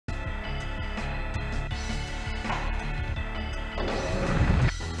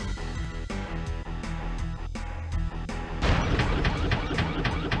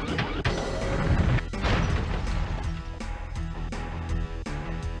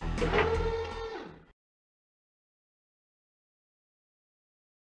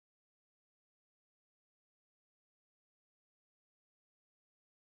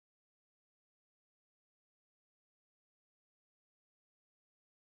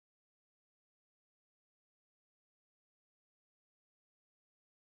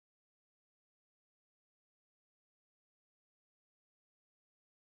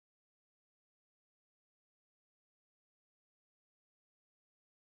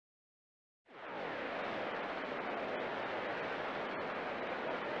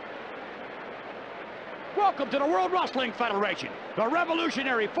Welcome to the World Wrestling Federation, the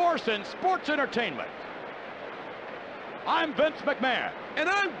revolutionary force in sports entertainment. I'm Vince McMahon. And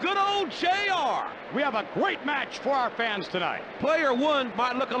I'm good old JR. We have a great match for our fans tonight. Player one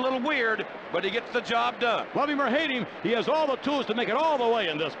might look a little weird, but he gets the job done. Love him or hate him, he has all the tools to make it all the way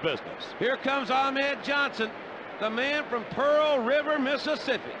in this business. Here comes Ahmed Johnson, the man from Pearl River,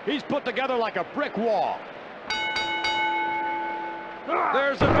 Mississippi. He's put together like a brick wall.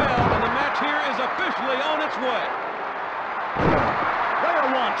 There's a bell, and the match here is officially on its way. Player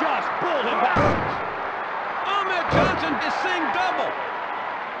one just pulled him backwards. Ahmed Johnson is seeing double.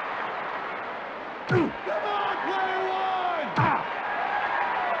 Come on, player one!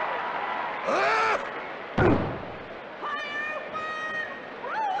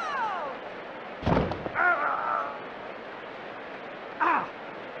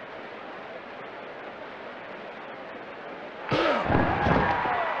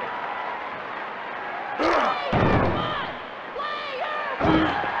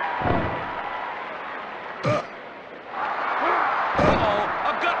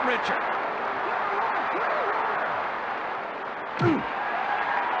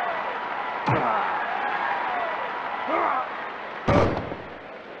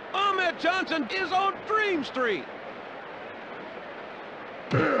 Ahmed Johnson is on Dream Street.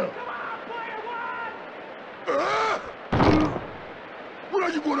 Come on, player one! What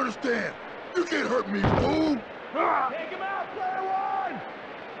are you going to understand? You can't hurt me, fool! Take him out, player one!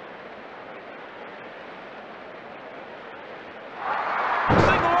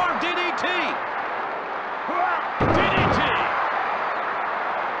 Single arm DDT. DDT!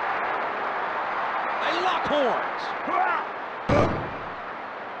 They lock horns.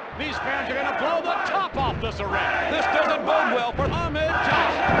 These fans are going to blow the top off this arena. This doesn't bode well for Ahmed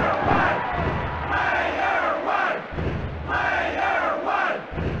Johnson.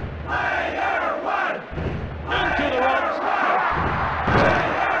 Into the ropes.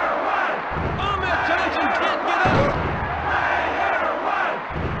 Ahmed Johnson can't get up.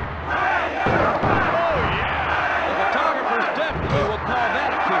 Oh, yeah. The photographers definitely will call that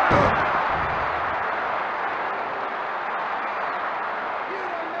a keeper.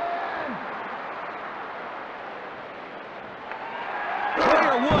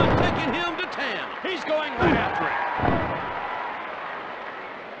 Player one taking him to town. He's going right after it.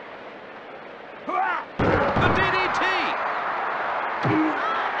 The DDT.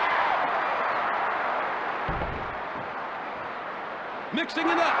 Mixing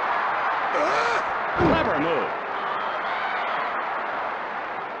it up. Clever move.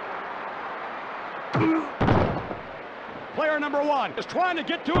 Player number one is trying to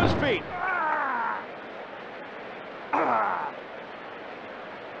get to his feet.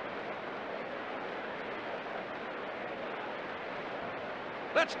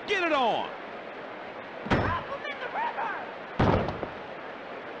 Let's get it on.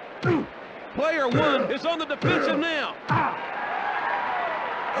 Player one is on the defensive now.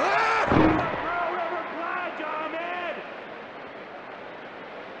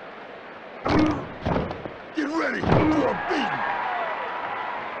 Get ready for a beating!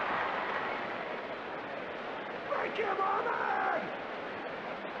 Break him, Ahmed!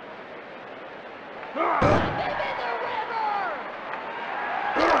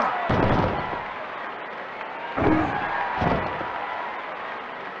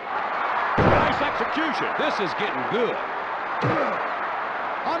 Nice execution. This is getting good.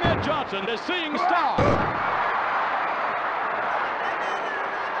 Ahmed Johnson is seeing stars.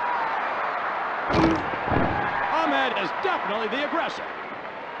 Ahmed is definitely the aggressor.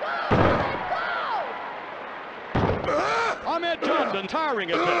 Ahmed Johnson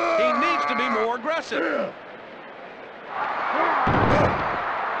tiring a bit. He needs to be more aggressive.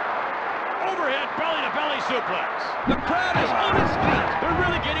 Overhead belly-to-belly suplex. The crowd is on its feet. They're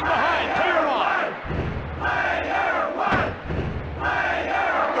really getting behind player one.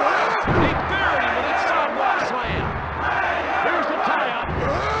 He buried him with that sidewalk slam. Here's the tie-up.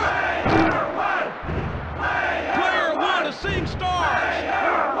 Player one is seeing stars.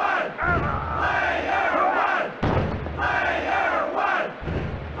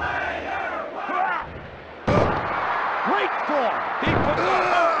 Great form. He puts a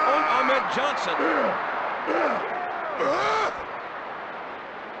hook on Ahmed Johnson.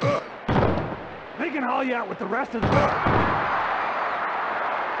 They can haul you out with the rest of the guard.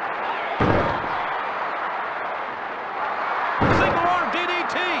 Single arm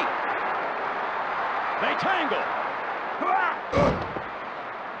DDT. They tangle.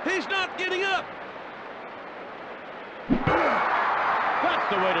 He's not getting up. That's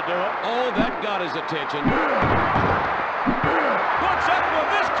the way to do it. Oh, that got his attention. What's up with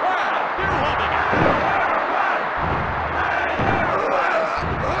this crowd? They're loving it.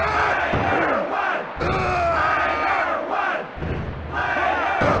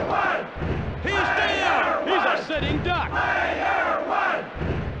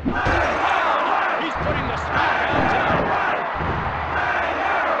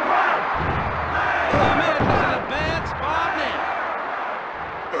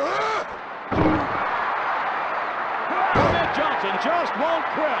 Johnson just won't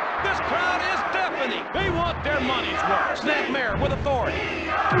quit. This crowd is deafening. They want their money's worth. Snapmare with authority.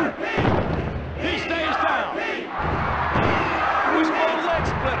 He stays down. Wishbone leg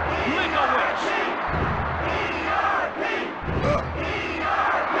splitter. Make-A-Wish.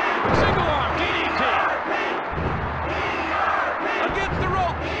 Single arm DDT. Against the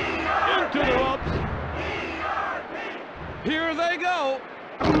ropes. Into the ropes. Here they go.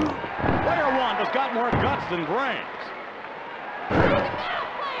 Player one has got more guts than brains.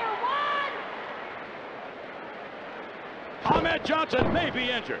 Ahmed Johnson may be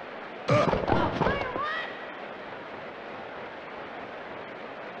injured. Look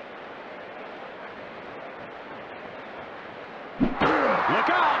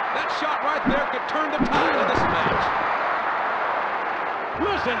out! That shot right there could turn the tide of this match.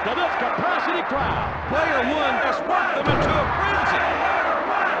 Listen to this capacity crowd. Player one has worked them into a frenzy.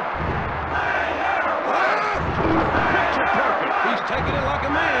 Picture perfect. He's taking it like a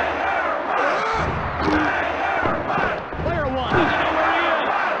man. Player one doesn't know where he is.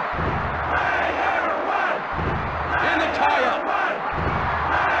 And the tie-up.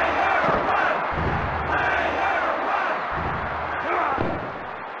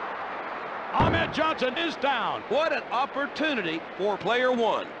 Ahmed Johnson is down. What an opportunity for player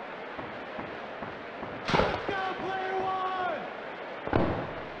one. Let's go, player one!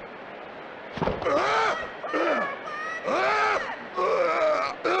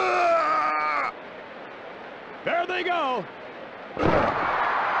 There they go.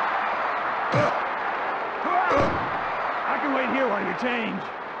 I can wait here while you change.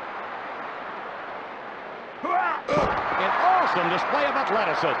 An awesome display of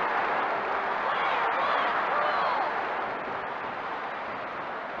athleticism.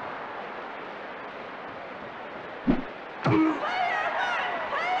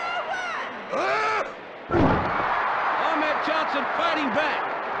 Ahmed Johnson fighting back.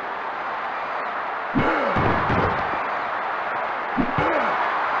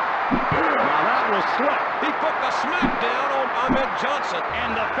 Now that was slick. He put the smackdown on Ahmed Johnson.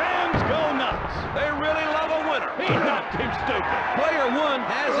 And the fans go nuts. They really love a winner. He's not too stupid. Player one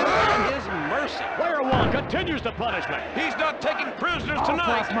has it at his mercy. Player one continues the punishment. He's not taking prisoners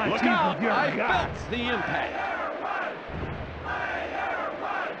tonight. Look out. I felt the impact.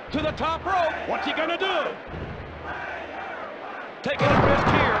 To the top rope. What's he gonna do? Taking a risk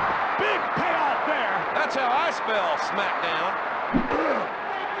here. Big payoff there. That's how I spell SmackDown.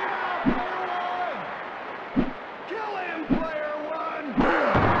 Kill him, player one.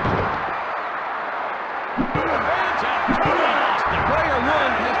 Fans have totally lost it. Player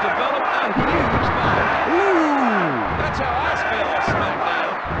one has developed a huge following. Ooh. That's how I spell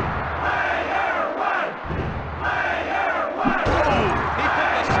SmackDown. He put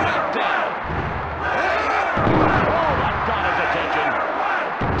the smackdown. Oh, that got his attention.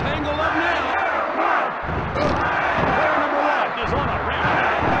 Tangled up now. Player number one is on a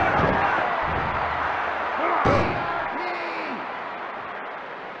rampage.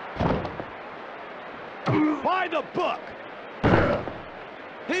 By the book.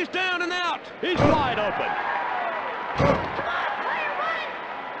 He's down and out. He's wide open.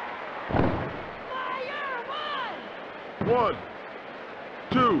 One,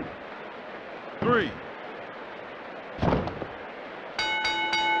 two, three.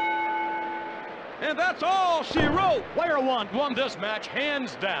 And that's all she wrote. Player one won this match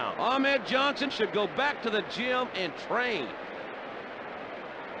hands down. Ahmed Johnson should go back to the gym and train.